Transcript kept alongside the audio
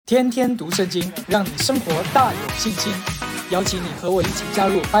天天读圣经，让你生活大有信心。邀请你和我一起加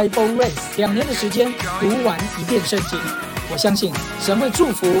入 Bible Race 2年的时间，读完一遍圣经。我相信神会祝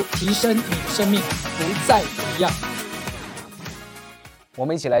福提升你的生命，不再一样。我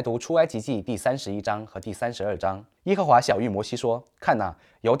们一起来读出埃及记第31章和第32章。耶和华晓谕摩西说：看哪，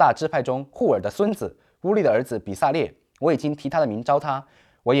犹大支派中户尔的孙子乌利的儿子比撒列，我已经提他的名召他，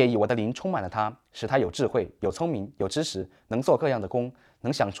我也以我的灵充满了他，使他有智慧，有聪明，有知识，能做各样的工，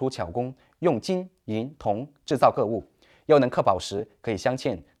能想出巧工，用金银铜制造各物，又能刻宝石，可以镶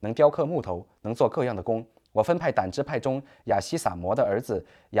嵌，能雕刻木头，能做各样的工。我分派但支派中亚西撒摩的儿子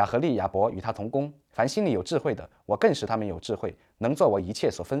亚和利亚伯与他同工，凡心里有智慧的，我更使他们有智慧，能做我一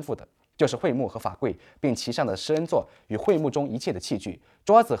切所吩咐的，就是会幕和法柜，并其上的施恩座与会幕中一切的器具，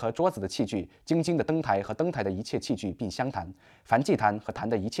桌子和桌子的器具，金金的灯台和灯台的一切器具，并香坛，凡祭坛和坛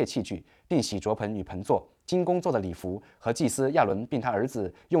的一切器具，并洗濯盆与盆座，金工做的礼服和祭司亚伦并他儿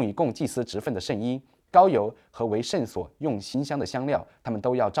子用以供祭司职分的圣衣，膏油和为圣所用馨香的香料，他们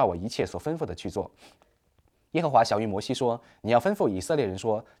都要照我一切所吩咐的去做。耶和华晓谕摩西说：你要吩咐以色列人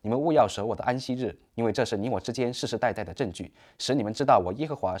说，你们务要守我的安息日，因为这是你我之间世世代代的证据，使你们知道我耶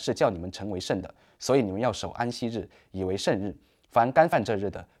和华是叫你们成为圣的，所以你们要守安息日，以为圣日。凡干犯这日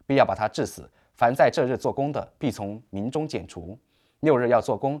的，必要把他治死；凡在这日做工的，必从民中剪除。6日要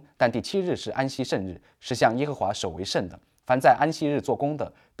做工，但第7日是安息圣日，是向耶和华守为圣的。凡在安息日做工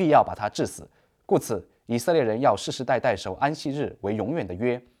的，必要把他治死。故此，以色列人要世世代代守安息日为永远的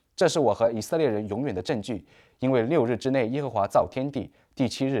约，这是我和以色列人永远的证据。因为6日之内耶和华造天地，第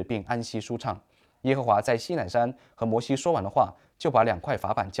7日并安息舒畅。耶和华在西乃山和摩西说完了话，就把2块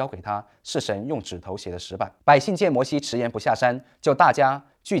法板交给他，是神用指头写的石板。百姓见摩西迟延不下山，就大家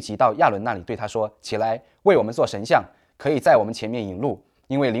聚集到亚伦那里，对他说：起来，为我们做神像，可以在我们前面引路，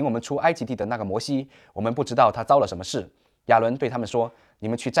因为领我们出埃及地的那个摩西，我们不知道他遭了什么事。亚伦对他们说：你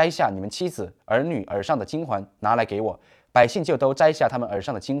们去摘下你们妻子儿女耳上的金环，拿来给我。百姓就都摘下他们耳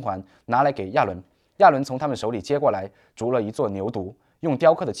上的金环，拿来给亚伦。亚伦从他们手里接过来，筑了一座牛犊，用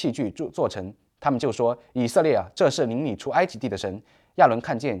雕刻的器具做成。他们就说：以色列啊，这是领你出埃及地的神。亚伦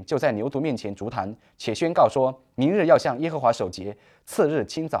看见，就在牛犊面前筑坛，且宣告说：明日要向耶和华守节，次日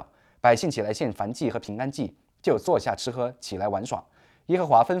清早，百姓起来献燔祭和平安祭，就坐下吃喝，起来玩耍。耶和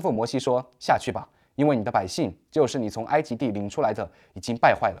华吩咐摩西说：下去吧，因为你的百姓，就是你从埃及地领出来的，已经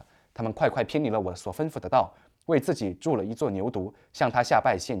败坏了，他们快偏离了我所吩咐的道，为自己筑了一座牛犊，向他下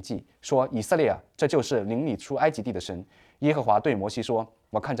拜献祭，说：以色列啊，这就是领你出埃及地的神。耶和华对摩西说：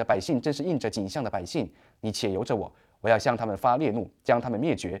我看着百姓真是应着景象的百姓，你且由着我，我要向他们发烈怒，将他们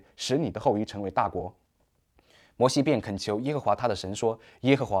灭绝，使你的后裔成为大国。摩西便恳求耶和华他的神说：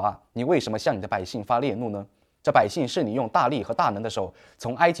耶和华啊，你为什么向你的百姓发烈怒呢？这百姓是你用大力和大能的手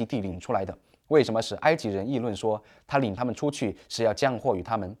从埃及地领出来的，为什么使埃及人议论说，他领他们出去是要降祸于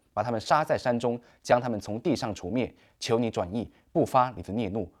他们，把他们杀在山中，将他们从地上除灭？求你转意，不发你的烈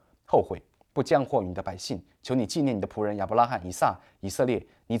怒，后悔，不降祸于你的百姓。求你纪念你的仆人亚伯拉罕、以撒、以色列。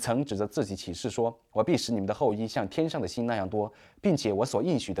你曾指着自己起誓说：我必使你们的后裔像天上的星那样多，并且我所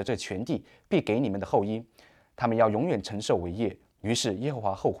应许的这全地必给你们的后裔，他们要永远承受为业。于是耶和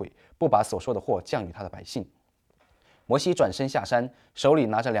华后悔，不把所说的祸降于他的百姓。摩西转身下山，手里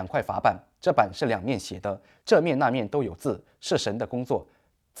拿着2块法板，这板是2面写的，这面那面都有字，是神的工作，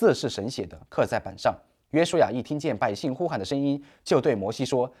字是神写的，刻在板上。约书亚一听见百姓呼喊的声音，就对摩西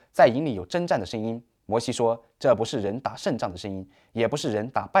说：在营里有征战的声音。摩西说：这不是人打胜仗的声音，也不是人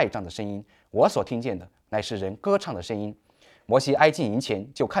打败仗的声音，我所听见的乃是人歌唱的声音。摩西挨近营前，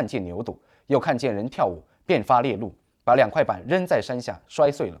就看见牛犊，又看见人跳舞，便发烈怒，把2块板扔在山下，摔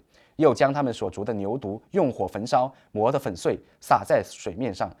碎了。又将他们所筑的牛犊用火焚烧，磨得粉碎，撒在水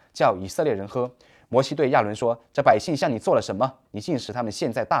面上，叫以色列人喝。摩西对亚伦说：这百姓向你做了什么？你竟使他们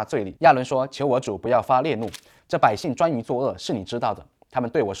陷在大罪里。亚伦说：求我主不要发烈怒，这百姓专于作恶，是你知道的。他们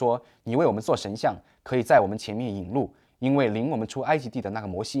对我说：你为我们做神像，可以在我们前面引路，因为领我们出埃及地的那个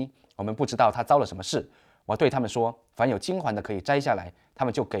摩西，我们不知道他遭了什么事。我对他们说：凡有金环的可以摘下来。他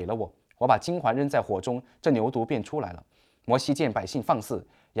们就给了我，我把金环扔在火中，这牛犊便出来了。摩西见百姓放肆，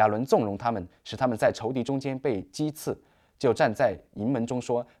亚伦纵容他们，使他们在仇敌中间被击刺，就站在营门中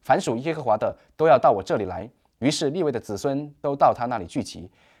说：凡属耶和华的都要到我这里来。于是利未的子孙都到他那里聚集。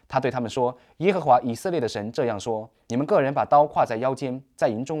他对他们说：耶和华以色列的神这样说：你们个人把刀挎在腰间，在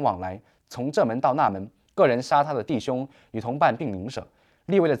营中往来，从这门到那门，个人杀他的弟兄与同伴并邻舍。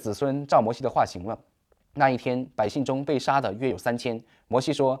利未的子孙照摩西的话行了。那一天，百姓中被杀的约有3000。摩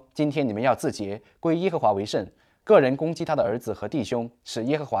西说：今天你们要自洁，归耶和华为圣，个人攻击他的儿子和弟兄，使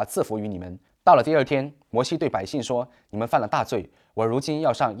耶和华赐福于你们。到了第2天，摩西对百姓说：你们犯了大罪，我如今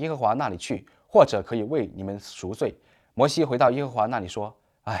要上耶和华那里去，或者可以为你们赎罪。摩西回到耶和华那里说：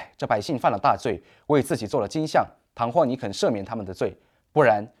这百姓犯了大罪，为自己做了金像，倘或你肯赦免他们的罪，不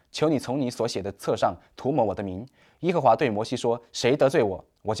然求你从你所写的册上涂抹我的名。耶和华对摩西说，谁得罪我，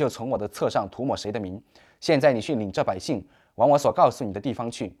我就从我的册上涂抹谁的名。现在你去领这百姓往我所告诉你的地方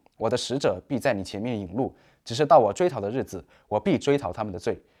去，我的使者必在你前面引路，只是到我追讨的日子，我必追讨他们的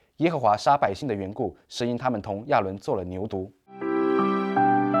罪。耶和华杀百姓的缘故，是因他们同亚伦做了牛犊。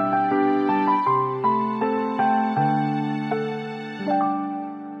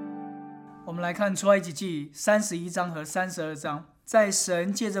我们来看出埃及记31章和32章，在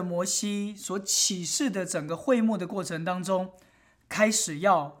神借着摩西所启示的整个会幕的过程当中，开始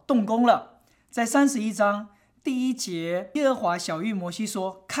要动工了。在31章第1节，耶和华晓谕摩西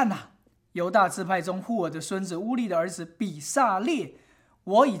说，看哪，犹大支派中户尔的孙子乌利的儿子比撒列，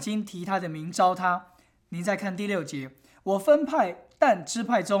我已经提他的名召他。您再看第6节，我分派但支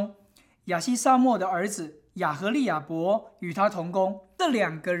派中亚西沙末的儿子亚和利亚伯与他同工。这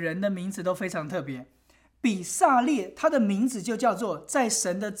2个人的名字都非常特别。比撒列他的名字就叫做在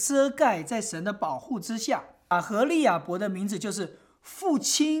神的遮盖，在神的保护之下。亚和利亚伯的名字就是父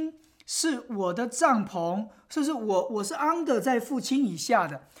亲是我的帐篷，就是我是under在父亲以下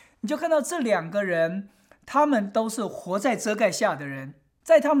的。你就看到这2个人，他们都是活在遮盖下的人。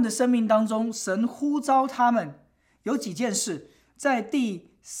在他们的生命当中，神呼召他们有几件事。在第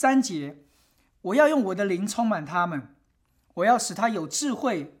3节，我要用我的灵充满他们，我要使他有智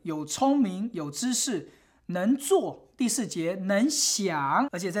慧，有聪明，有知识，能做。第4节，能想。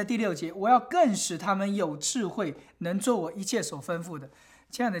而且在第6节，我要更使他们有智慧，能做我一切所吩咐的。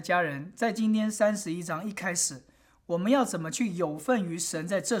亲爱的家人，在今天31章一开始，我们要怎么去有份于神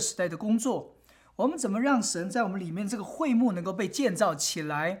在这时代的工作？我们怎么让神在我们里面这个会幕能够被建造起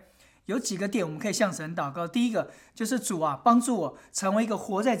来？有几个点我们可以向神祷告。第一个就是主啊，帮助我成为一个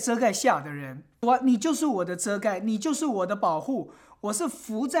活在遮盖下的人。主啊，你就是我的遮盖，你就是我的保护，我是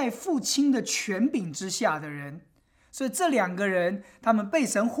服在父亲的权柄之下的人。所以这2个人，他们被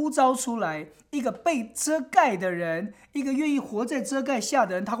神呼召出来，一个被遮盖的人，一个愿意活在遮盖下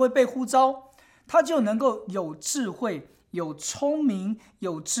的人，他会被呼召，他就能够有智慧，有聪明，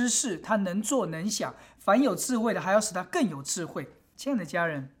有知识，他能做能想。凡有智慧的，还要使他更有智慧。亲爱的家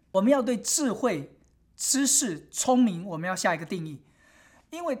人，我们要对智慧、知识、聪明，我们要下一个定义，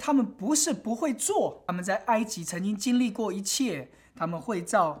因为他们不是不会做，他们在埃及曾经经历过一切，他们会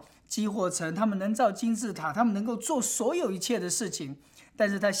造基货城，他们能造金字塔，他们能够做所有一切的事情。但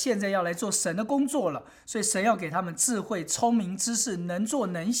是他现在要来做神的工作了，所以神要给他们智慧、聪明、知识，能做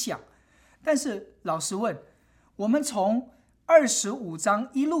能想。但是老实问，我们从25章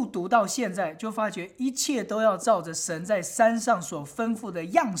一路读到现在，就发觉一切都要照着神在山上所吩咐的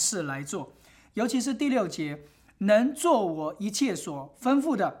样式来做。尤其是第6节，能做我一切所吩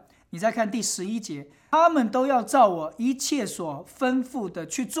咐的。你再看第11节，他们都要照我一切所吩咐的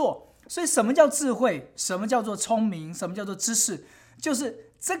去做。所以什么叫智慧？什么叫做聪明？什么叫做知识？就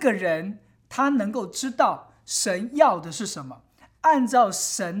是这个人他能够知道神要的是什么，按照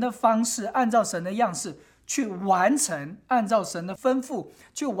神的方式，按照神的样式去完成，按照神的吩咐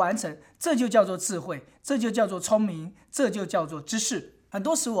去完成，这就叫做智慧，这就叫做聪明，这就叫做知识。很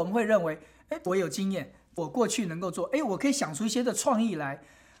多时我们会认为，我有经验，我过去能够做，我可以想出一些的创意来，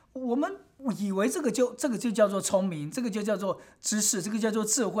我们以为这个就叫做聪明，这个就叫做知识，这个叫做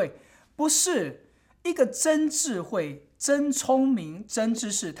智慧。不是，一个真智慧、真聪明、真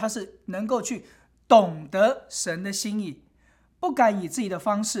知识，它是能够去懂得神的心意，不敢以自己的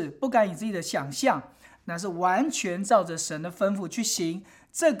方式，不敢以自己的想象，那是完全照着神的吩咐去行，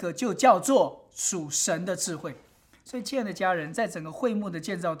这个就叫做属神的智慧。所以亲爱的家人，在整个会幕的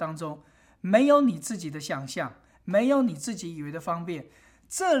建造当中，没有你自己的想象，没有你自己以为的方便。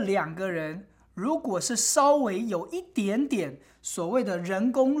这2个人如果是稍微有一点点所谓的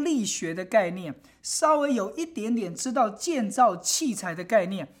人工力学的概念，稍微有一点点知道建造器材的概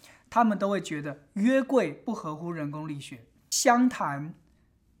念，他们都会觉得约柜不合乎人工力学。香坛、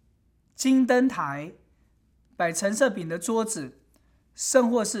金灯台、摆陈设饼的桌子，甚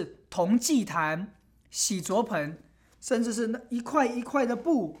或是铜祭坛、洗濯盆，甚至是那一块一块的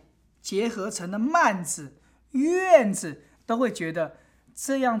布结合成的幔子、院子，都会觉得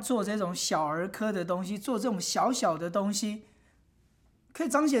这样做这种小儿科的东西，做这种小小的东西，可以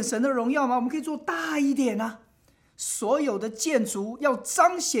彰显神的荣耀吗？我们可以做大一点啊！所有的建筑要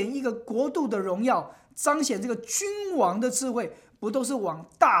彰显一个国度的荣耀，彰显这个君王的智慧，不都是往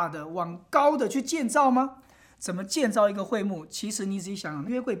大的、往高的去建造吗？怎么建造一个会幕？其实你仔细想想，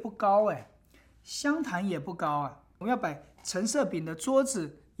约柜不高香坛也不高啊，我们要摆陈设饼的桌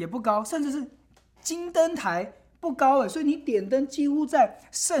子也不高，甚至是金灯台不高所以你点灯几乎在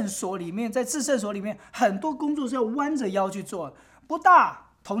圣所里面，在至圣所里面，很多工作是要弯着腰去做，不大。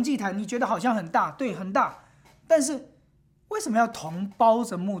铜祭坛你觉得好像很大，对，很大，但是为什么要铜包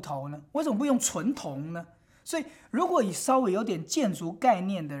着木头呢？为什么不用纯铜呢？所以如果以稍微有点建筑概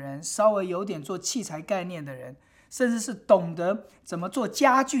念的人，稍微有点做器材概念的人，甚至是懂得怎么做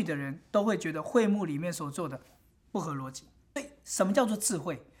家具的人，都会觉得会幕里面所做的不合逻辑。所以什么叫做智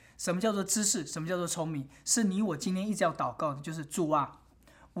慧？什么叫做知识？什么叫做聪明？是你我今天一直要祷告的，就是主啊，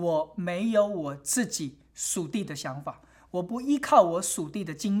我没有我自己属地的想法，我不依靠我属地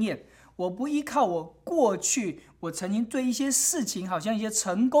的经验，我不依靠我过去我曾经对一些事情好像一些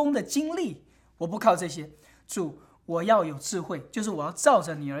成功的经历，我不靠这些。主，我要有智慧，就是我要照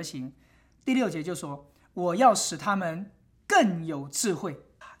着你而行。第6节就说，我要使他们更有智慧。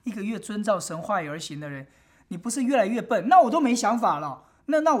一个越遵照神话语而行的人，你不是越来越笨，那我都没想法了，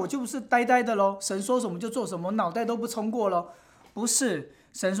那我就不是呆呆的咯，神说什么就做什么，脑袋都不冲过咯。不是，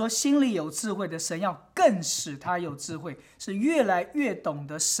神说心里有智慧的，神要更使他有智慧，是越来越懂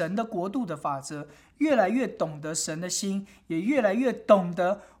得神的国度的法则，越来越懂得神的心，也越来越懂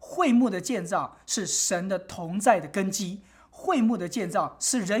得会幕的建造是神的同在的根基，会幕的建造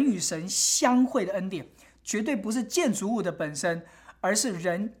是人与神相会的恩典，绝对不是建筑物的本身，而是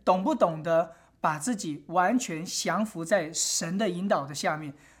人懂不懂得把自己完全降服在神的引导的下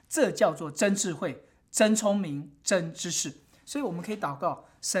面，这叫做真智慧、真聪明、真知识。所以我们可以祷告，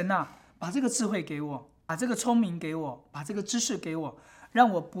神啊，把这个智慧给我，把这个聪明给我，把这个知识给我，让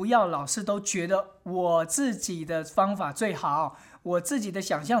我不要老是都觉得我自己的方法最好，我自己的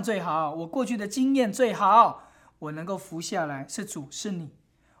想象最好，我过去的经验最好，我能够服下来，是主，是你。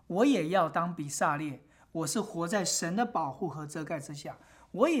我也要当比撒列，我是活在神的保护和遮盖之下，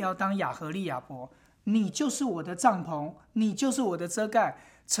我也要当亚和利亚伯，你就是我的帐篷，你就是我的遮盖，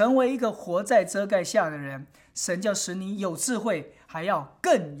成为一个活在遮盖下的人。神叫使你有智慧，还要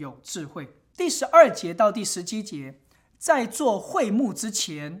更有智慧。第12节到第17节，在做会幕之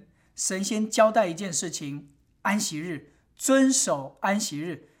前，神先交代一件事情，安息日，遵守安息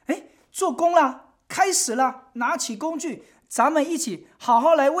日。做工啦，开始啦，拿起工具，咱们一起好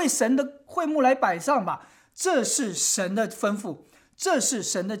好来为神的会幕来摆上吧。这是神的吩咐，这是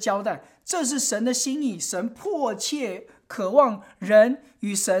神的交代，这是神的心意，神迫切渴望人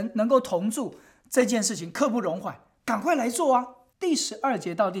与神能够同住，这件事情刻不容缓，赶快来做啊。第12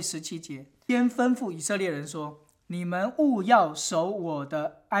节到第17节，先吩咐以色列人说，你们务要守我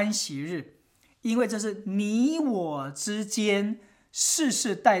的安息日，因为这是你我之间世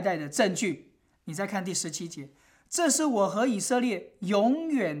世代代的证据。你再看第17节，这是我和以色列永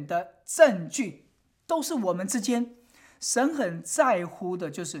远的证据，都是我们之间。神很在乎的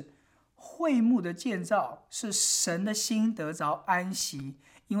就是会幕的建造是神的心得着安息，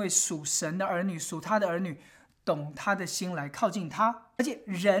因为属神的儿女，属他的儿女，懂他的心来靠近他，而且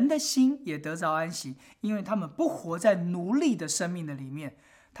人的心也得着安息，因为他们不活在奴隶的生命的里面，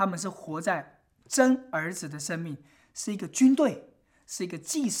他们是活在真儿子的生命，是一个军队，是一个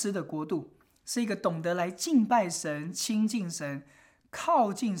祭司的国度，是一个懂得来敬拜神、亲近神、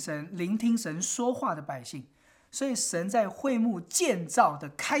靠近神、聆听神说话的百姓。所以神在会幕建造的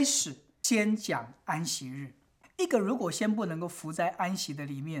开始先讲安息日。一个如果先不能够服在安息的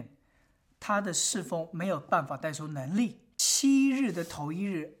里面，他的侍奉没有办法带出能力。7日的头一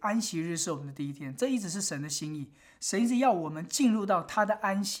日，安息日是我们的第一天，这一直是神的心意。神一直要我们进入到他的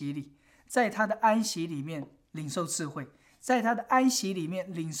安息里，在他的安息里面领受智慧，在他的安息里面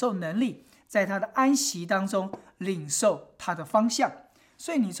领受能力，在他的安息当中领受他的方向。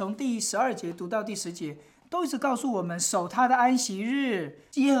所以你从第12节读到第10节，都一直告诉我们守他的安息日，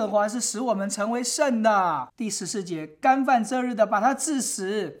耶和华是使我们成为圣的。第14节，干犯这日的，把他治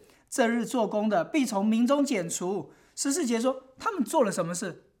死；这日做工的，必从民中剪除。14节说他们做了什么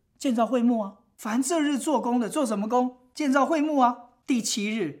事？建造会幕啊。凡这日做工的，做什么工？建造会幕啊。第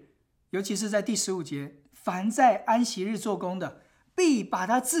7日，尤其是在第15节，凡在安息日做工的，必把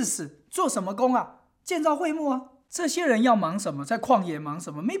他治死。做什么工啊？建造会幕啊。这些人要忙什么？在旷野忙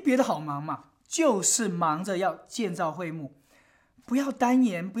什么？没别的好忙嘛，就是忙着要建造会幕。不要单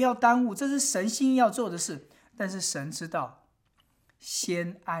言，不要耽误，这是神心意要做的事。但是神知道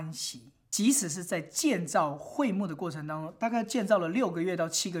先安息，即使是在建造会幕的过程当中，大概建造了6个月到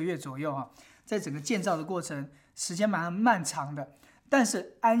7个月左右，在整个建造的过程时间蛮漫长的，但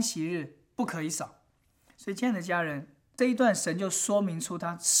是安息日不可以少。所以亲爱的家人，这一段神就说明出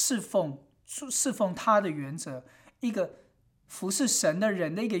他侍奉他的原则，一个服侍神的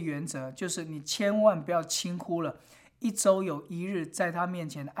人的一个原则，就是你千万不要轻忽了1周有1日在他面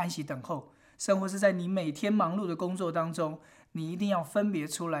前的安息等候。生活是在你每天忙碌的工作当中，你一定要分别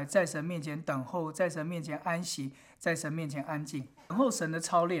出来，在神面前等候，在神面前安息，在神面前安静。等候神的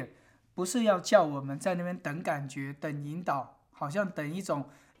操练不是要叫我们在那边等感觉、等引导，好像等一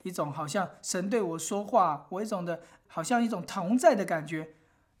种好像神对我说话，我好像一种同在的感觉。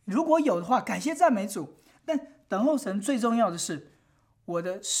如果有的话，感谢赞美主。但等候神最重要的是我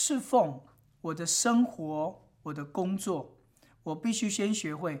的侍奉，我的生活，我的工作，我必须先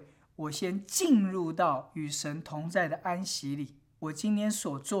学会，我先进入到与神同在的安息里。我今天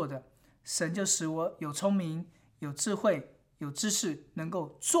所做的，神就使我有聪明、有智慧、有知识，能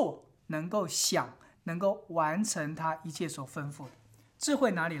够做，能够想，能够完成他一切所吩咐的。智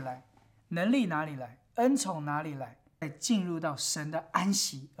慧哪里来？能力哪里来？恩宠哪里来？再进入到神的安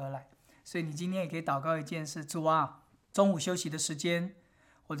息而来。所以你今天也可以祷告一件事：主啊，中午休息的时间，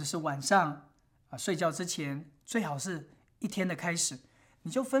或者是晚上睡觉之前，最好是一天的开始，你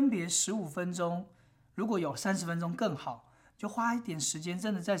就分别15分钟，如果有30分钟更好，就花一点时间，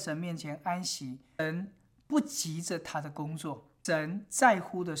真的在神面前安息。神不急着他的工作，神在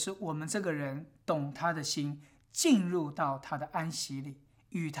乎的是我们这个人懂他的心，进入到他的安息里，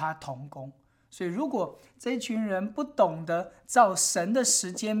与他同工。所以如果这一群人不懂得照神的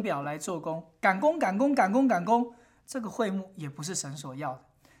时间表来做工，赶工，这个会幕也不是神所要的。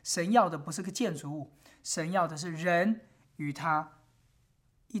神要的不是个建筑物，神要的是人与他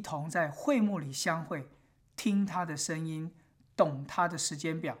一同在会幕里相会，听他的声音，懂他的时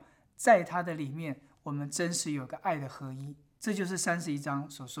间表，在他的里面我们真是有个爱的合一。这就是31章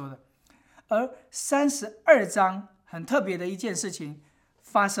所说的。而32章很特别的一件事情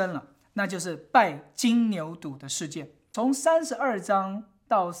发生了，那就是拜金牛犊的事件。从32章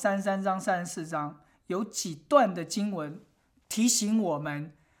到33章、34章，有几段的经文提醒我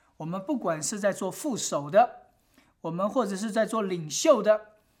们不管是在做副手的，我们或者是在做领袖的，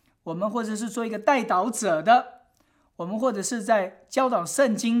我们或者是做一个代祷者的，我们或者是在教导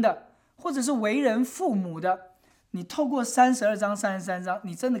圣经的，或者是为人父母的，你透过32章、33章，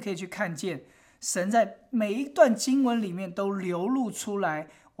你真的可以去看见神在每一段经文里面都流露出来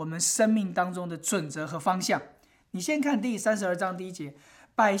我们生命当中的准则和方向。你先看第32章第1节，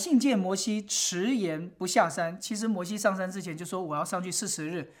百姓见摩西迟延不下山。其实摩西上山之前就说，我要上去40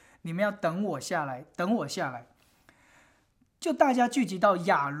日，你们要等我下来。就大家聚集到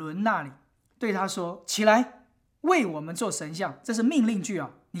亚伦那里，对他说，起来为我们做神像。这是命令句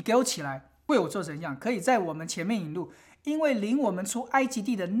啊，你给我起来为我做神像，可以在我们前面引路。因为领我们出埃及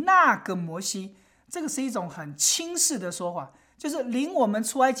地的那个摩西，这个是一种很轻视的说法，就是领我们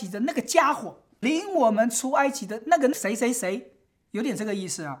出埃及的那个家伙，领我们出埃及的那个谁谁谁，有点这个意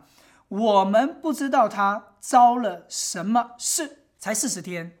思啊。我们不知道他遭了什么事，才40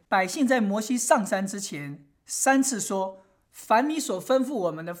天。百姓在摩西上山之前3次说，凡你所吩咐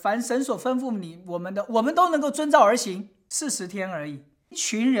我们的，凡神所吩咐我们的，我们都能够遵照而行。40天而已，一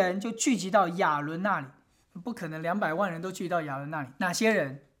群人就聚集到亚伦那里，不可能200万人都聚集到亚伦那里。哪些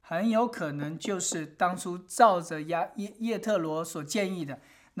人？很有可能就是当初照着叶特罗所建议的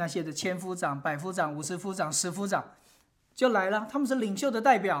那些的千夫长、百夫长、50夫长、10夫长就来了。他们是领袖的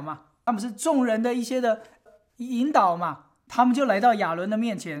代表嘛，他们是众人的一些的引导嘛，他们就来到亚伦的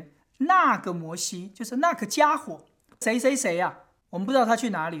面前。那个摩西就是那个家伙，谁啊，我们不知道他去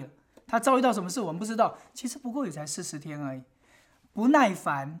哪里了，他遭遇到什么事我们不知道。其实不过也才40天而已。不耐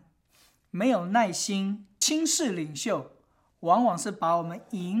烦，没有耐心，轻视领袖，往往是把我们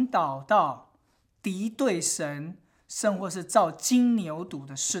引导到敌对神，甚或是造金牛犊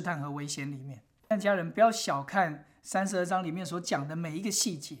的试探和危险里面。但家人不要小看32章里面所讲的每一个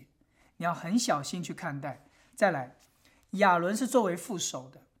细节，你要很小心去看待。再来，亚伦是作为副手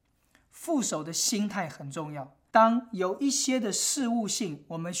的，副手的心态很重要。当有一些的事务性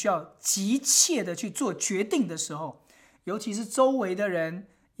我们需要急切的去做决定的时候，尤其是周围的人，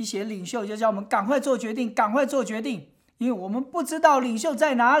一些领袖就叫我们赶快做决定，因为我们不知道领袖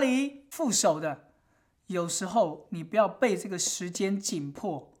在哪里。副手的，有时候你不要被这个时间紧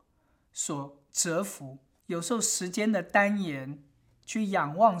迫所折服，有时候时间的单延，去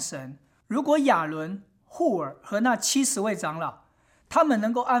仰望神。如果亚伦、户尔和那70位长老，他们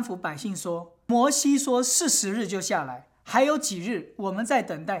能够安抚百姓说，摩西说40日就下来，还有几日，我们再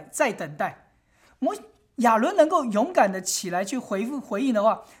等待。亚伦能够勇敢的起来去回应的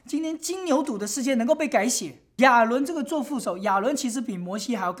话，今天金牛犊的事件能够被改写。亚伦这个做副手，亚伦其实比摩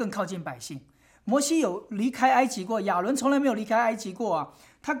西还要更靠近百姓。摩西有离开埃及过，亚伦从来没有离开埃及过啊。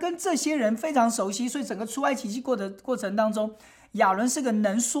他跟这些人非常熟悉，所以整个出埃及记的过程当中，亚伦是个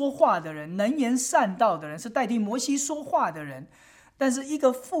能说话的人，能言善道的人，是代替摩西说话的人。但是一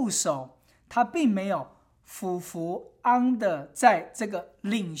个副手，他并没有俯伏安的在这个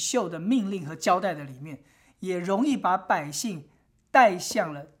领袖的命令和交代的里面，也容易把百姓带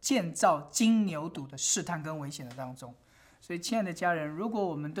向了建造金牛犊的试探跟危险的当中。所以亲爱的家人，如果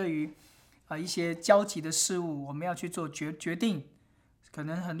我们对于一些焦急的事物，我们要去做决定，可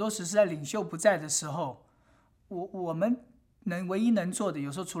能很多时是在领袖不在的时候，我们唯一能做的，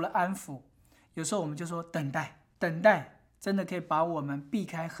有时候除了安抚，有时候我们就说等待，等待真的可以把我们避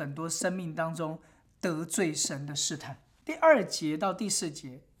开很多生命当中得罪神的试探。第2节到第4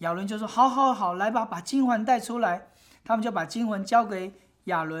节，亚伦就说好，来吧，把金环带出来。他们就把金环交给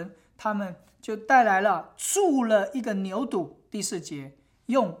亚伦，他们就带来了，铸了一个牛犊。第4节，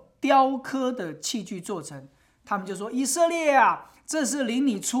用雕刻的器具做成。他们就说，以色列啊，这是领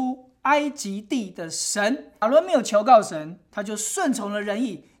你出埃及地的神。亚伦没有求告神，他就顺从了人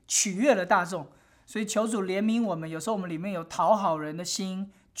意，取悦了大众。所以求主怜悯我们，有时候我们里面有讨好人的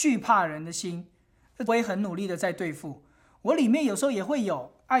心，惧怕人的心，我也很努力的在对付。我里面有时候也会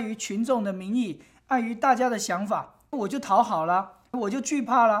有碍于群众的民意，碍于大家的想法，我就讨好了，我就惧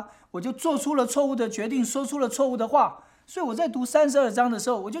怕了，我就做出了错误的决定，说出了错误的话。所以我在读32章的时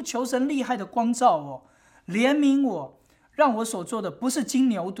候，我就求神厉害的光照我，怜悯我，让我所做的不是金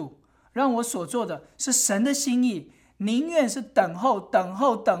牛犊，让我所做的是神的心意，宁愿是等候，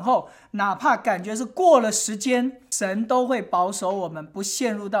哪怕感觉是过了时间，神都会保守我们不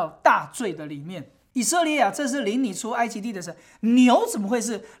陷入到大罪的里面。以色列啊，这是领你出埃及地的神。牛怎么会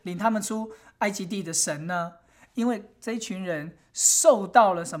是领他们出埃及地的神呢？因为这一群人受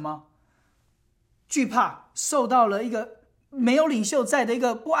到了什么？惧怕，受到了一个没有领袖在的一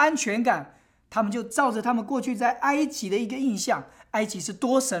个不安全感，他们就照着他们过去在埃及的一个印象，埃及是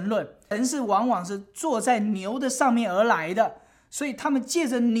多神论，神是往往是坐在牛的上面而来的，所以他们借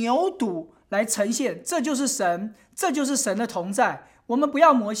着牛犊来呈现，这就是神，这就是神的同在。我们不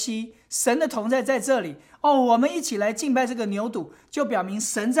要摩西，神的同在在这里我们一起来敬拜这个牛犊，就表明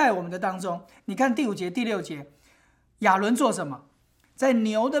神在我们的当中。你看第5节第6节，亚伦做什么？在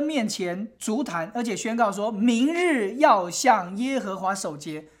牛的面前足坛，而且宣告说，明日要向耶和华守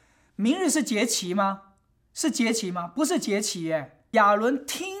节。明日是节期吗？是节期吗？不是节期耶。亚伦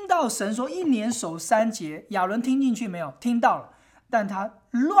听到神说1年守3节，亚伦听进去没有？听到了，但他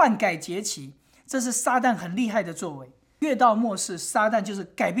乱改节期，这是撒旦很厉害的作为。越到末世，撒旦就是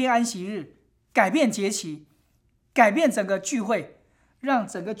改变安息日，改变节期，改变整个聚会，让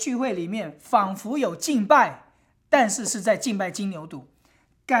整个聚会里面仿佛有敬拜，但是是在敬拜金牛犊，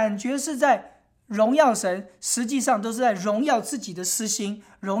感觉是在荣耀神，实际上都是在荣耀自己的私心，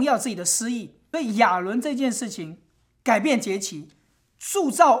荣耀自己的私意。所以亚伦这件事情改变节期，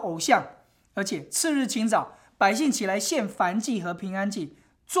铸造偶像，而且次日清早，百姓起来献燔祭和平安祭，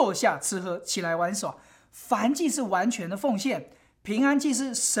坐下吃喝，起来玩耍。燔祭是完全的奉献，平安祭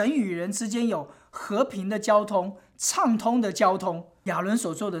是神与人之间有和平的交通，畅通的交通。亚伦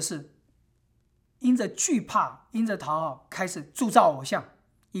所做的是因着惧怕，因着讨好，开始铸造偶像，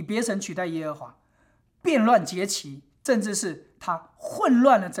以别神取代耶和华，变乱节期，甚至是他混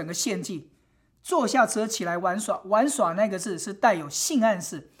乱了整个献祭。坐下车起来玩耍，玩耍那个字是带有性暗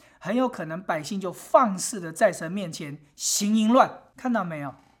示，很有可能百姓就放肆的在神面前行淫乱。看到没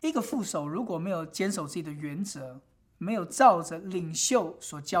有？一个副手如果没有坚守自己的原则，没有照着领袖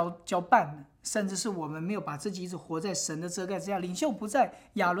所交办的，甚至是我们没有把自己一直活在神的遮盖之下，领袖不在，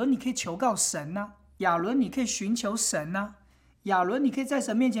亚伦你可以求告神啊，亚伦你可以寻求神啊，亚伦你可以在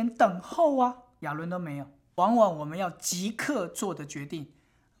神面前等候啊，亚伦都没有。往往我们要即刻做的决定，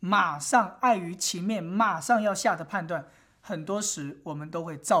马上碍于情面，马上要下的判断，很多时我们都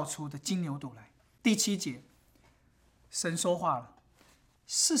会造出的金牛犊来。第7节，神说话了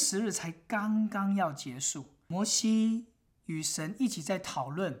，40日才刚刚要结束，摩西与神一起在讨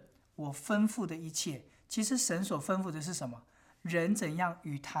论我吩咐的一切。其实神所吩咐的是什么？人怎样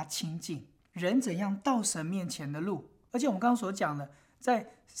与他亲近，人怎样到神面前的路。而且我们刚刚所讲的，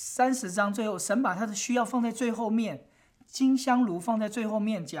在30章最后，神把他的需要放在最后面，金香炉放在最后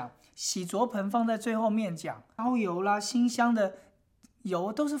面讲，洗濯盆放在最后面讲，膏油啦、馨香的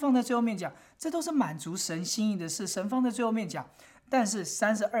油都是放在最后面讲，这都是满足神心意的事，神放在最后面讲。但是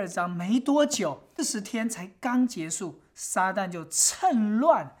32章没多久，40天才刚结束，撒旦就趁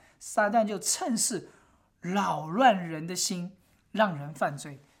乱，撒旦就趁势扰乱人的心，让人犯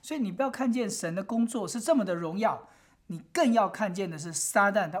罪。所以你不要看见神的工作是这么的荣耀，你更要看见的是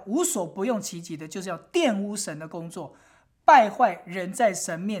撒旦他无所不用其极的，就是要玷污神的工作，败坏人在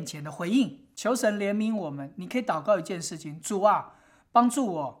神面前的回应。求神怜悯我们。你可以祷告一件事情，主啊，帮助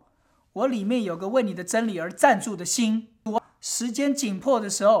我，我里面有个为你的真理而站住的心。时间紧迫的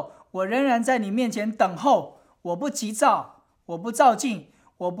时候，我仍然在你面前等候，我不急躁，我不躁进，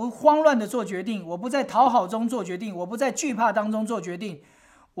我不慌乱的做决定，我不在讨好中做决定，我不在惧怕当中做决定，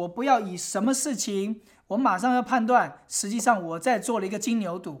我不要以什么事情我马上要判断，实际上我在做了一个金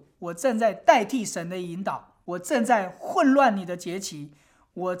牛犊，我正在代替神的引导，我正在混乱你的节期，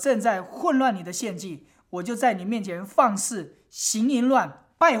我正在混乱你的献祭，我就在你面前放肆行淫乱，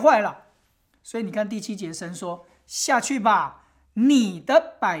败坏了。所以你看第7节，神说，下去吧，你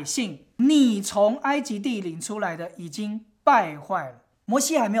的百姓，你从埃及地领出来的已经败坏了。摩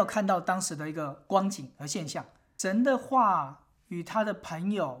西还没有看到当时的一个光景和现象，神的话与他的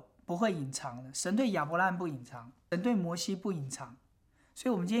朋友不会隐藏的，神对亚伯拉罕不隐藏，神对摩西不隐藏。所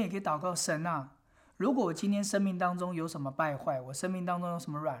以我们今天也可以祷告，神啊，如果我今天生命当中有什么败坏，我生命当中有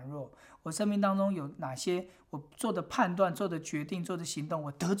什么软弱，我生命当中有哪些我做的判断、做的决定、做的行动，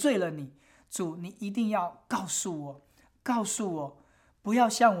我得罪了你，主，你一定要告诉我，不要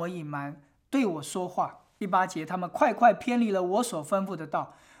向我隐瞒，对我说话。第8节，他们快偏离了我所吩咐的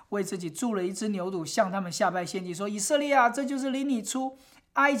道，为自己铸了一只牛犊，向他们下拜献祭，说，以色列啊，这就是领你出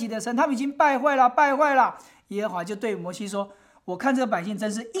埃及的神，他们已经败坏了。耶和华就对摩西说，我看这个百姓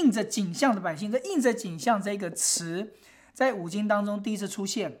真是应着景象的百姓。这应着景象这个词在五经当中第一次出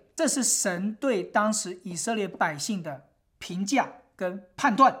现，这是神对当时以色列百姓的评价跟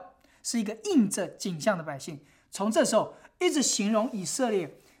判断，是一个应着景象的百姓。从这时候一直形容以色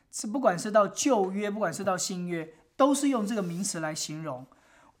列，不管是到旧约，不管是到新约，都是用这个名词来形容。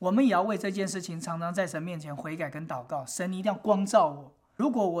我们也要为这件事情常常在神面前悔改跟祷告，神你一定要光照我，如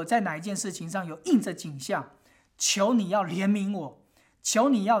果我在哪一件事情上有应着景象，求你要怜悯我，求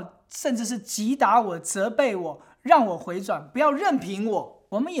你要甚至是击打我、责备我，让我回转，不要任凭我。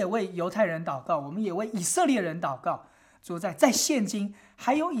我们也为犹太人祷告，我们也为以色列人祷告。主在现今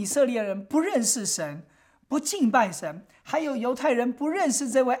还有以色列人不认识神，不敬拜神，还有犹太人不认识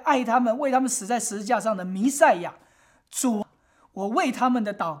这位爱他们、为他们死在十字架上的弥赛亚。主，我为他们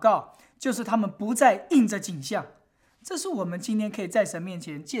的祷告就是他们不再应着景象。这是我们今天可以在神面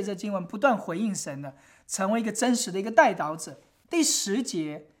前借着经文不断回应神的，成为一个真实的一个代祷者。第10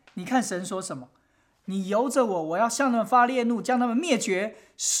节，你看神说什么？你由着我，我要向他们发烈怒，将他们灭绝，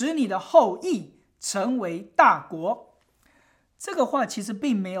使你的后裔成为大国。这个话其实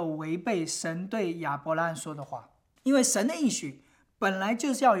并没有违背神对亚伯拉罕说的话，因为神的应许本来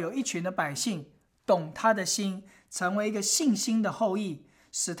就是要有一群的百姓懂他的心，成为一个信心的后裔，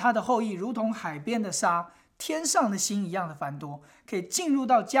使他的后裔如同海边的沙，天上的星一样的繁多，可以进入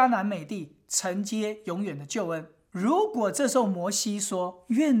到迦南美地，承接永远的救恩。如果这时候摩西说，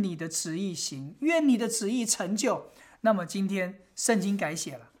愿你的旨意行，愿你的旨意成就，那么今天圣经改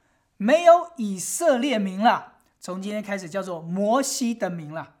写了，没有以色列民了，从今天开始叫做摩西的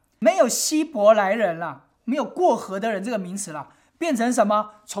民了，没有希伯来人了，没有过河的人这个名词了，变成什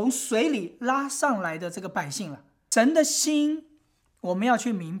么？从水里拉上来的这个百姓了。神的心我们要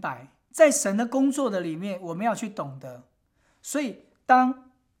去明白，在神的工作的里面我们要去懂得。所以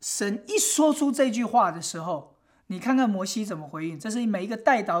当神一说出这句话的时候，你看看摩西怎么回应，这是每一个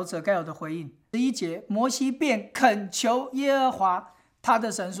代祷者该有的回应。11节，摩西便恳求耶和华他的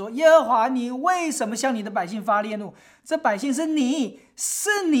神说，耶和华，你为什么向你的百姓发烈怒？这百姓是你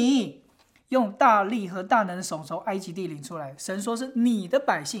用大力和大能的手从埃及地领出来。神说是你的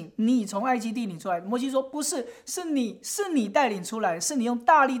百姓，你从埃及地领出来。摩西说不是，是你带领出来，是你用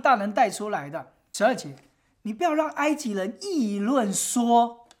大力大能带出来的。12节，你不要让埃及人议论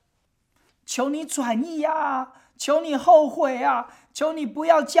说，求你转意啊，求你后悔啊，求你不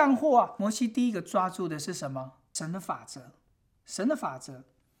要降祸啊。摩西第一个抓住的是什么？神的法则。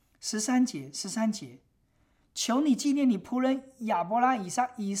13节，求你纪念你仆人亚伯拉罕、以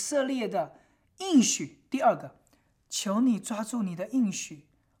撒、以色列的应许。第二个，求你抓住你的应许，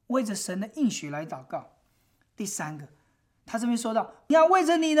为着神的应许来祷告。第三个，他这边说到，你要为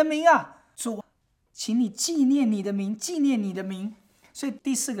着你的名啊，主，请你纪念你的名，纪念你的名。所以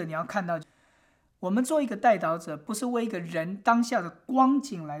第4个，你要看到，我们做一个代祷者，不是为一个人当下的光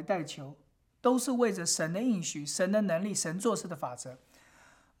景来代求，都是为着神的应许、神的能力、神做事的法则。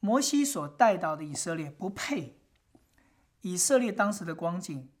摩西所带到的以色列不配，以色列当时的光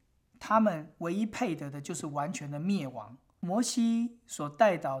景，他们唯一配得的就是完全的灭亡。摩西所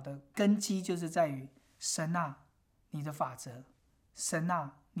带到的根基就是在于，神啊，你的法则，神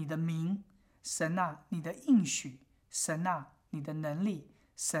啊，你的名，神啊，你的应许，神啊，你的能力，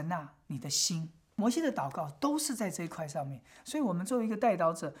神啊，你的心。摩西的祷告都是在这一块上面。所以我们作为一个代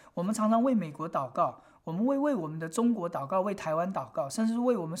祷者，我们常常为美国祷告，我们为我们的中国祷告，为台湾祷告，甚至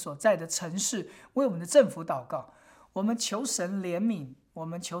为我们所在的城市，为我们的政府祷告。我们求神怜悯，我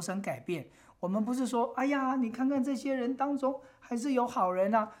们求神改变。我们不是说，哎呀，你看看这些人当中还是有好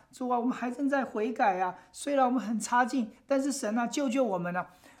人啊，主啊，我们还正在悔改啊，虽然我们很差劲，但是神啊，救救我们啊。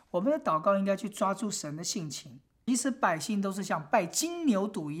我们的祷告应该去抓住神的性情。其实百姓都是像拜金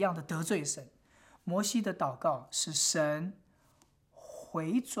牛犊一样的得罪神。摩西的祷告使神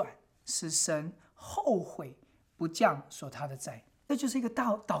回转，使神后悔，不降所他的灾。这就是一个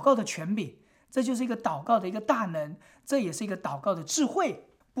祷告的权柄，这就是一个祷告的一个大能，这也是一个祷告的智慧。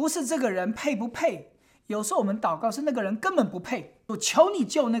不是这个人配不配，有时候我们祷告是那个人根本不配，我求你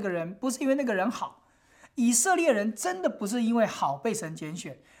救那个人，不是因为那个人好。以色列人真的不是因为好被神拣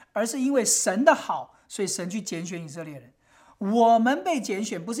选，而是因为神的好，所以神去拣选以色列人。我们被拣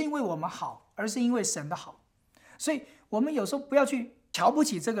选不是因为我们好，而是因为神的好。所以我们有时候不要去瞧不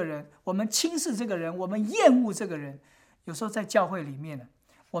起这个人，我们轻视这个人，我们厌恶这个人。有时候在教会里面呢，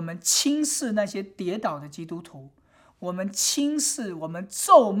我们轻视那些跌倒的基督徒，我们轻视，我们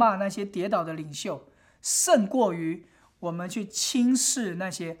咒骂那些跌倒的领袖，胜过于我们去轻视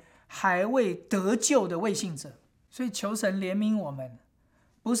那些还未得救的未信者。所以求神怜悯我们，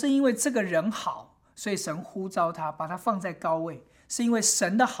不是因为这个人好，所以神呼召他，把他放在高位，是因为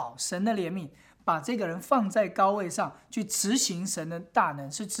神的好，神的怜悯，把这个人放在高位上，去执行神的大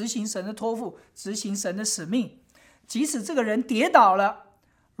能，是执行神的托付，执行神的使命。即使这个人跌倒了，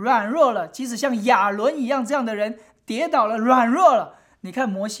软弱了，即使像亚伦一样这样的人跌倒了，软弱了，你看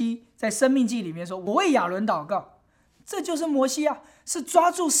摩西在申命记里面说，我为亚伦祷告，这就是摩西啊，是抓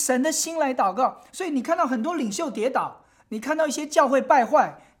住神的心来祷告。所以你看到很多领袖跌倒，你看到一些教会败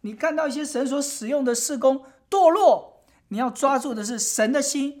坏，你看到一些神所使用的事工堕落，你要抓住的是神的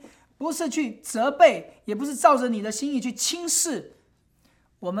心，不是去责备，也不是照着你的心意去轻视。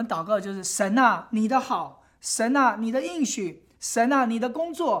我们祷告就是神啊，你的好，神啊，你的应许，神啊，你的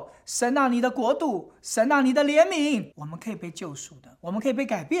工作，神啊，你的国度，神啊，你的怜悯，我们可以被救赎的，我们可以被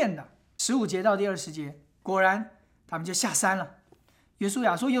改变的。15节到第20节，果然他们就下山了。约书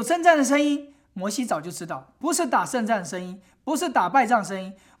亚说有征战的声音，摩西早就知道，不是打胜战的声音，不是打败仗的声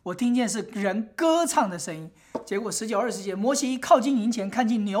音，我听见是人歌唱的声音。结果19、20节，摩西一靠近营前，看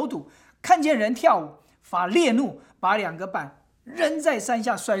见牛犊，看见人跳舞，发烈怒，把2个板扔在山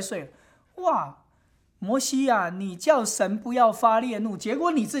下摔碎了。哇！摩西啊，你叫神不要发烈怒，结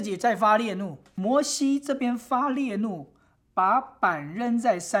果你自己在发烈怒。摩西这边发烈怒，把板扔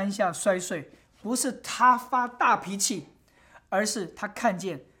在山下摔碎，不是他发大脾气，而是他看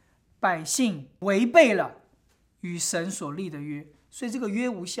见百姓违背了与神所立的约，所以这个约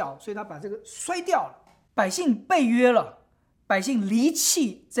无效，所以他把这个摔掉了。百姓背约了，百姓离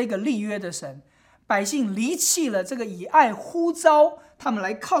弃这个立约的神，百姓离弃了这个以爱呼召他们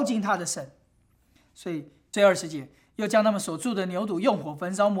来靠近他的神。所以这20节又将他们所铸的牛犊用火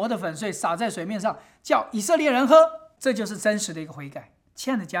焚烧，磨得粉碎，撒在水面上，叫以色列人喝。这就是真实的一个悔改。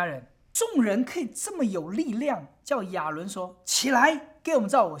亲爱的家人，众人可以这么有力量，叫亚伦说起来给我们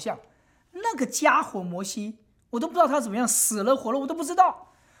造偶像。那个家伙摩西，我都不知道他怎么样，死了活了我都不知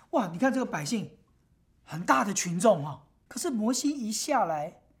道。哇，你看这个百姓很大的群众啊，可是摩西一下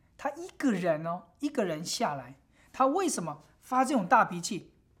来，他一个人下来，他为什么发这种大脾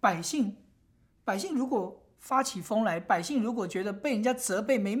气？百姓如果发起疯来，百姓如果觉得被人家责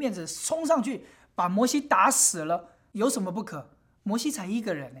备没面子，冲上去把摩西打死了，有什么不可？摩西才一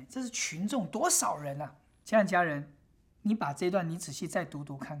个人，这是群众多少人啊！亲爱的家人，你把这段你仔细再读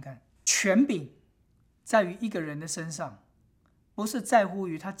看看。权柄在于一个人的身上，不是在乎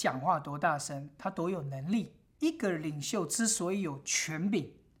于他讲话多大声，他多有能力。一个领袖之所以有权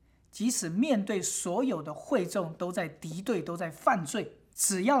柄，即使面对所有的会众都在敌对，都在犯罪，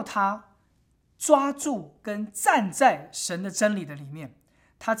只要他抓住跟站在神的真理的里面，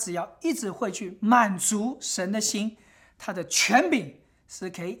他只要一直会去满足神的心，他的权柄是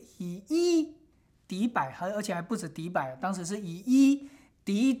可以以一敌百，而且还不止敌百，当时是以一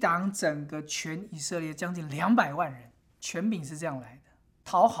抵挡整个全以色列将近200万人。权柄是这样来的，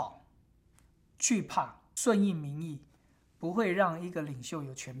讨好、惧怕、顺应民意，不会让一个领袖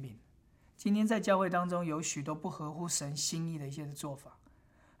有权柄。今天在教会当中有许多不合乎神心意的一些的做法，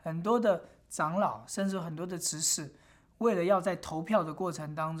很多的长老甚至很多的执事，为了要在投票的过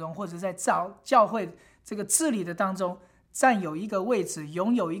程当中，或者在教会这个治理的当中占有一个位置，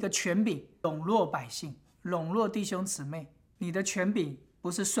拥有一个权柄，笼络百姓，笼络弟兄姊妹。你的权柄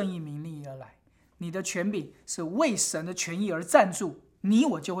不是顺应民意而来，你的权柄是为神的权益而站住，你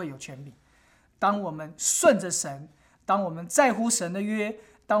我就会有权柄。当我们顺着神，当我们在乎神的约，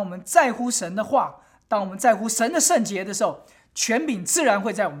当我们在乎神的话，当我们在乎神的圣洁的时候，权柄自然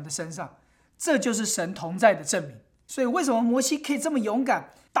会在我们的身上，这就是神同在的证明。所以为什么摩西可以这么勇敢，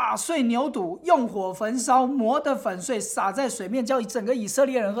打碎牛犊，用火焚烧，磨得粉碎，撒在水面，叫整个以色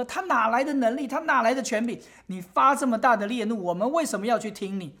列人喝？他哪来的能力？他哪来的权柄？你发这么大的烈怒，我们为什么要去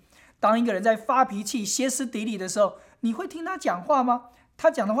听你？当一个人在发脾气、歇斯底里的时候，你会听他讲话吗？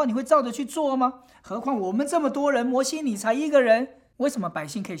他讲的话你会照着去做吗？何况我们这么多人，摩西你才一个人，为什么百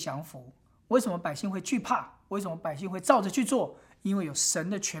姓可以降服？为什么百姓会惧怕？为什么百姓会照着去做？因为有神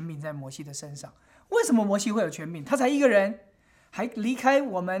的权柄在摩西的身上。为什么摩西会有权柄？他才一个人，还离开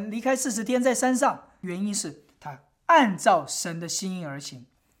我们，离开40天在山上，原因是他按照神的心意而行，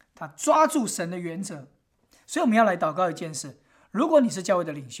他抓住神的原则。所以我们要来祷告一件事，如果你是教会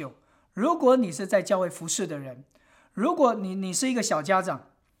的领袖，如果你是在教会服侍的人，如果你是一个小家长，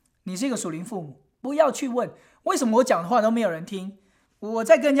你是一个属灵父母，不要去问为什么我讲的话都没有人听，我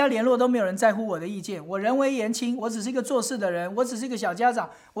在跟人家联络都没有人在乎我的意见，我人微言轻，我只是一个做事的人，我只是一个小家长，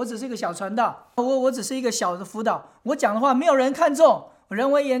我只是一个小传道，我只是一个小的辅导，我讲的话没有人看重，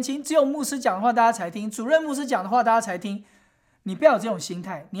人微言轻，只有牧师讲的话大家才听，主任牧师讲的话大家才听。你不要有这种心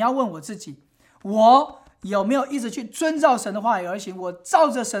态，你要问我自己，我有没有一直去遵照神的话语而行？我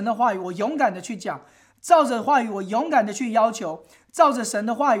照着神的话语，我勇敢的去讲，照着话语我勇敢的去要求，照着神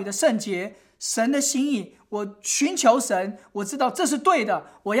的话语的圣洁，神的心意，我寻求神，我知道这是对的，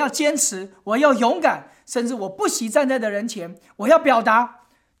我要坚持，我要勇敢，甚至我不惜站在的人前，我要表达，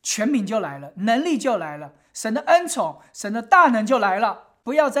权柄就来了，能力就来了，神的恩宠，神的大能就来了。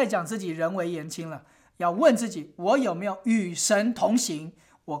不要再讲自己人微言轻了，要问自己，我有没有与神同行？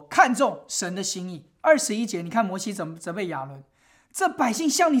我看重神的心意。21节，你看摩西怎么责备亚伦，这百姓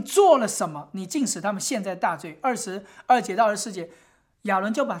向你做了什么？你竟使他们陷在大罪。22节到24节，亚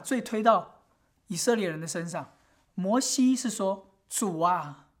伦就把罪推到以色列人的身上。摩西是说，主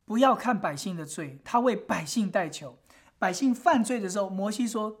啊，不要看百姓的罪，他为百姓代求。百姓犯罪的时候，摩西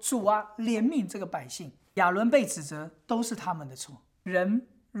说，主啊，怜悯这个百姓。亚伦被指责都是他们的错。人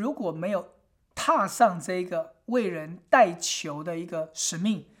如果没有踏上这个为人代求的一个使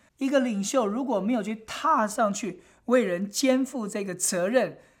命，一个领袖如果没有去踏上去为人肩负这个责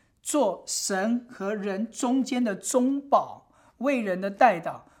任，做神和人中间的中保，为人的代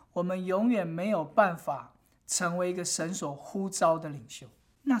祷，我们永远没有办法成为一个神所呼召的领袖。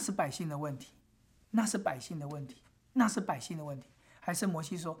那是百姓的问题，那是百姓的问题，那是百姓的问题。还是摩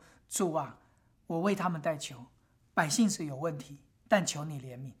西说，主啊，我为他们代求，百姓是有问题，但求你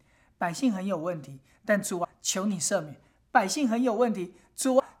怜悯。百姓很有问题，但主啊，求你赦免。百姓很有问题，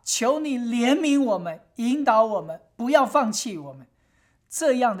主啊，求你怜悯我们，引导我们，不要放弃我们。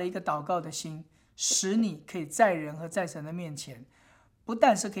这样的一个祷告的心，使你可以在人和在神的面前，不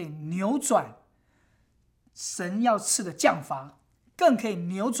但是可以扭转神要赐的降罚，更可以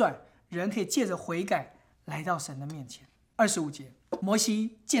扭转人可以借着悔改来到神的面前。25节，摩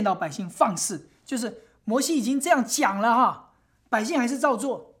西见到百姓放肆，就是摩西已经这样讲了哈，百姓还是照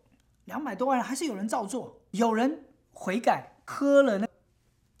做，200多万人还是有人照做，有人悔改，喝了那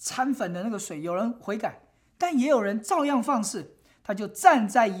掺粉的那个水，有人悔改，但也有人照样放肆。他就站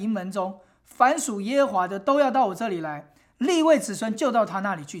在营门中，凡属耶和华的都要到我这里来，利未子孙就到他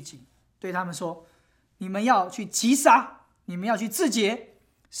那里聚集，对他们说，你们要去击杀，你们要去自洁，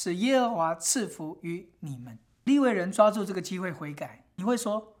使耶和华赐福于你们。利未人抓住这个机会悔改。你会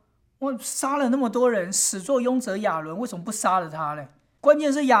说，我杀了那么多人，始作俑者亚伦，为什么不杀了他呢？关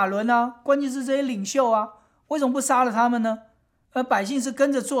键是亚伦啊，关键是这些领袖啊，为什么不杀了他们呢？而百姓是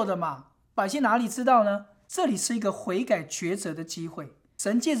跟着做的嘛，百姓哪里知道呢？这里是一个悔改抉择的机会。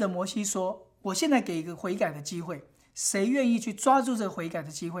神借着摩西说，我现在给一个悔改的机会，谁愿意去抓住这个悔改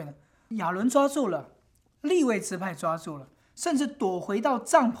的机会呢？亚伦抓住了，利未支派抓住了，甚至躲回到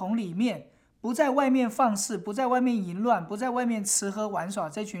帐篷里面，不在外面放肆，不在外面淫乱，不在外面吃喝玩耍。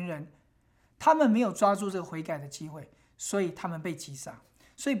这群人他们没有抓住这个悔改的机会，所以他们被击杀。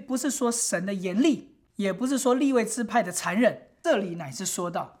所以不是说神的严厉，也不是说利未支派的残忍，这里乃是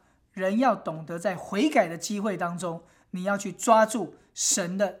说到人要懂得在悔改的机会当中，你要去抓住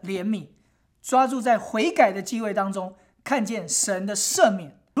神的怜悯，抓住在悔改的机会当中看见神的赦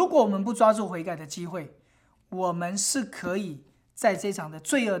免。如果我们不抓住悔改的机会，我们是可以在这场的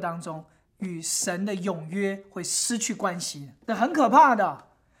罪恶当中与神的永约会失去关系的，这很可怕的。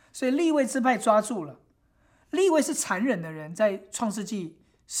所以利未支派抓住了。利未是残忍的人，在创世纪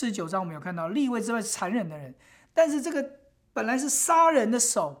49章我们有看到利未支派是残忍的人，但是这个本来是杀人的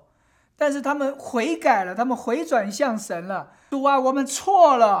手，但是他们悔改了，他们回转向神了。主啊，我们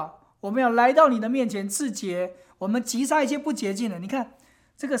错了，我们要来到你的面前自洁，我们击杀一切不洁净的。你看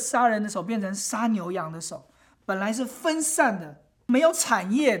这个杀人的手变成杀牛羊的手，本来是分散的，没有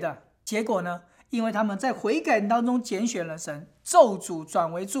产业的，结果呢，因为他们在悔改当中拣选了神，咒诅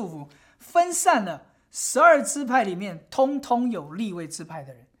转为祝福，分散了。12支派里面通通有利未支派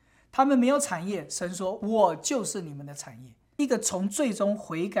的人，他们没有产业，神说我就是你们的产业。一个从最终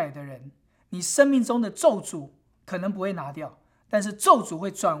悔改的人，你生命中的咒诅可能不会拿掉，但是咒诅会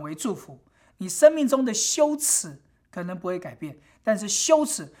转为祝福。你生命中的羞耻可能不会改变，但是羞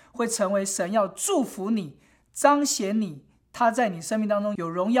耻会成为神要祝福你，彰显你，他在你生命当中有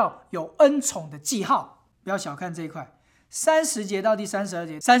荣耀有恩宠的记号。不要小看这一块。30节到第32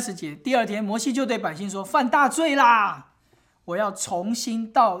节，30节，第二天摩西就对百姓说，犯大罪啦，我要重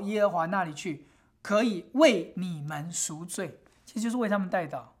新到耶和华那里去，可以为你们赎罪。其实就是为他们代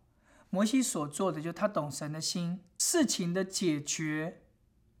祷。摩西所做的就是他懂神的心，事情的解决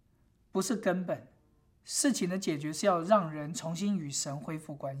不是根本，事情的解决是要让人重新与神恢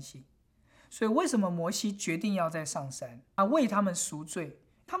复关系。所以为什么摩西决定要再上山，为他们赎罪？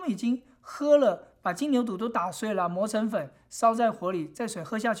他们已经喝了，把金牛犊都打碎了，磨成粉，烧在火里，在水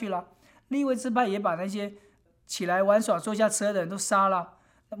喝下去了。利未支派也把那些起来玩耍坐下吃喝的人都杀了。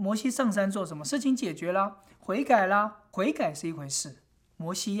摩西上山做什么？事情解决了，悔改啦。悔改是一回事，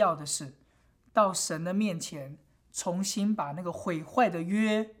摩西要的是到神的面前，重新把那个毁坏的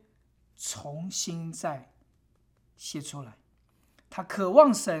约重新再写出来。他渴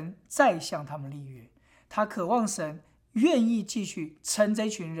望神再向他们立约，他渴望神愿意继续称这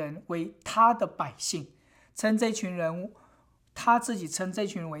群人为他的百姓，称这群人，他自己称这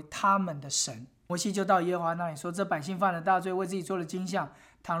群人为他们的神。摩西就到耶和华那里说，这百姓犯了大罪，为自己做了金像，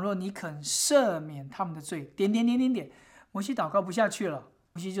倘若你肯赦免他们的罪，摩西祷告不下去了，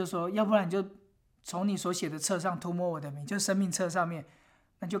摩西就说，要不然你就从你所写的册上涂抹我的名，就生命册上面，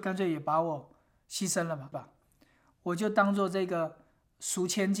那就干脆也把我牺牲了吧，我就当做这个赎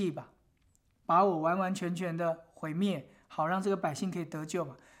愆祭吧，把我完完全全的毁灭，好让这个百姓可以得救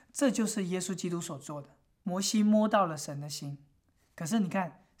嘛。这就是耶稣基督所做的。摩西摸到了神的心，可是你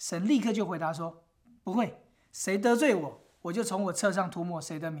看，神立刻就回答说，不会，谁得罪我，我就从我册上涂抹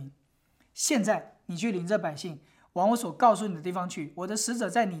谁的名。现在你去领这百姓往我所告诉你的地方去，我的使者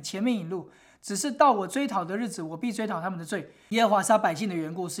在你前面引路，只是到我追讨的日子，我必追讨他们的罪。耶和华杀百姓的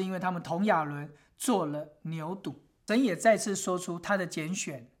缘故，是因为他们同亚伦做了牛犊。神也再次说出他的拣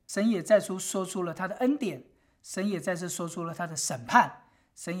选，神也再次说出了他的恩典，神也再次说出了他的审判，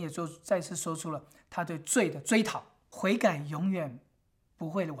神也再次说出了他对罪的追讨。悔改永远不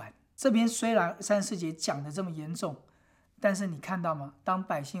会晚。这边虽然34节讲的这么严重，但是你看到吗？当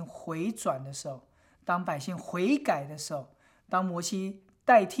百姓回转的时候，当百姓悔改的时候，当摩西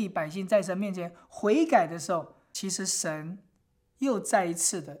代替百姓在神面前悔改的时候，其实神又再一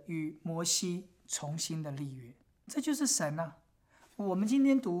次的与摩西重新的立约。这就是神啊。我们今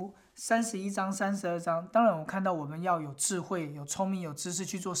天读31章32章，当然我看到我们要有智慧，有聪明，有知识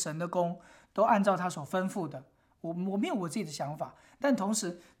去做神的工，都按照他所吩咐的。我没有我自己的想法，但同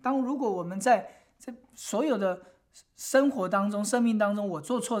时如果我们在所有的生活当中、生命当中，我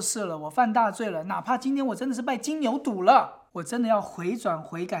做错事了，我犯大罪了，哪怕今天我真的是拜金牛犊了，我真的要回转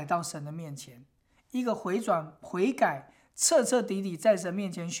悔改到神的面前。一个回转悔改彻彻底底在神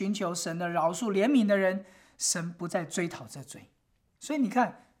面前寻求神的饶恕怜悯的人，神不再追讨这罪。所以你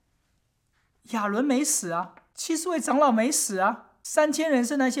看，亚伦没死啊，70位长老没死啊，3000人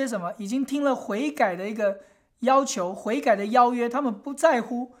是那些什么已经听了悔改的一个要求，悔改的邀约，他们不在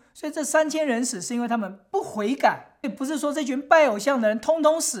乎。所以这3000人死是因为他们不悔改，不是说这群拜偶像的人通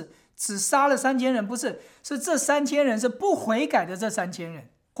通死，只杀了3000人，不是，是这3000人是不悔改的。这3000人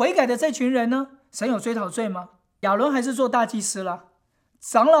悔改的这群人呢，神有追讨罪吗？亚伦还是做大祭司了，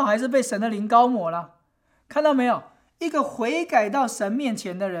长老还是被神的灵膏抹了。看到没有？一个悔改到神面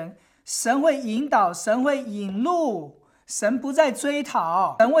前的人，神会引导，神会引路，神不再追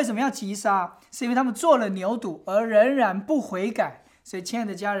讨。神为什么要击杀？是因为他们做了牛犊，而仍然不悔改。所以亲爱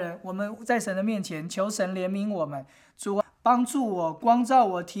的家人，我们在神的面前求神怜悯我们，主啊，帮助我，光照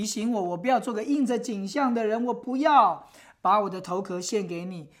我，提醒我，我不要做个印着景象的人，我不要把我的头壳献给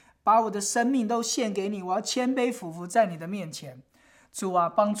你，把我的生命都献给你，我要谦卑俯伏在你的面前。主啊，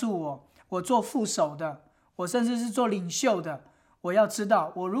帮助我，我做副手的，我甚至是做领袖的，我要知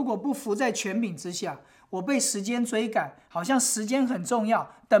道，我如果不服在权柄之下，我被时间追赶，好像时间很重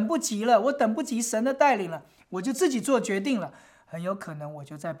要，等不及了，我等不及神的带领了，我就自己做决定了，很有可能我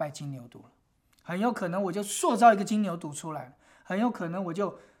就再拜金牛犊了，很有可能我就塑造一个金牛犊出来，很有可能我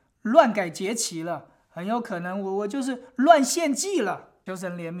就乱改节期了，很有可能我就是乱献祭了。求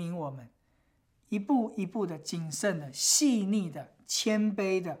神怜悯我们，一步一步的谨慎的、细腻的、谦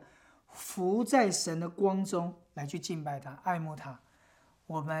卑的伏在神的光中来去敬拜他、爱慕他。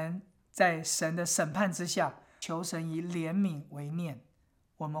我们在神的审判之下，求神以怜悯为念，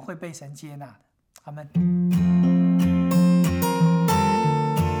我们会被神接纳的。阿们。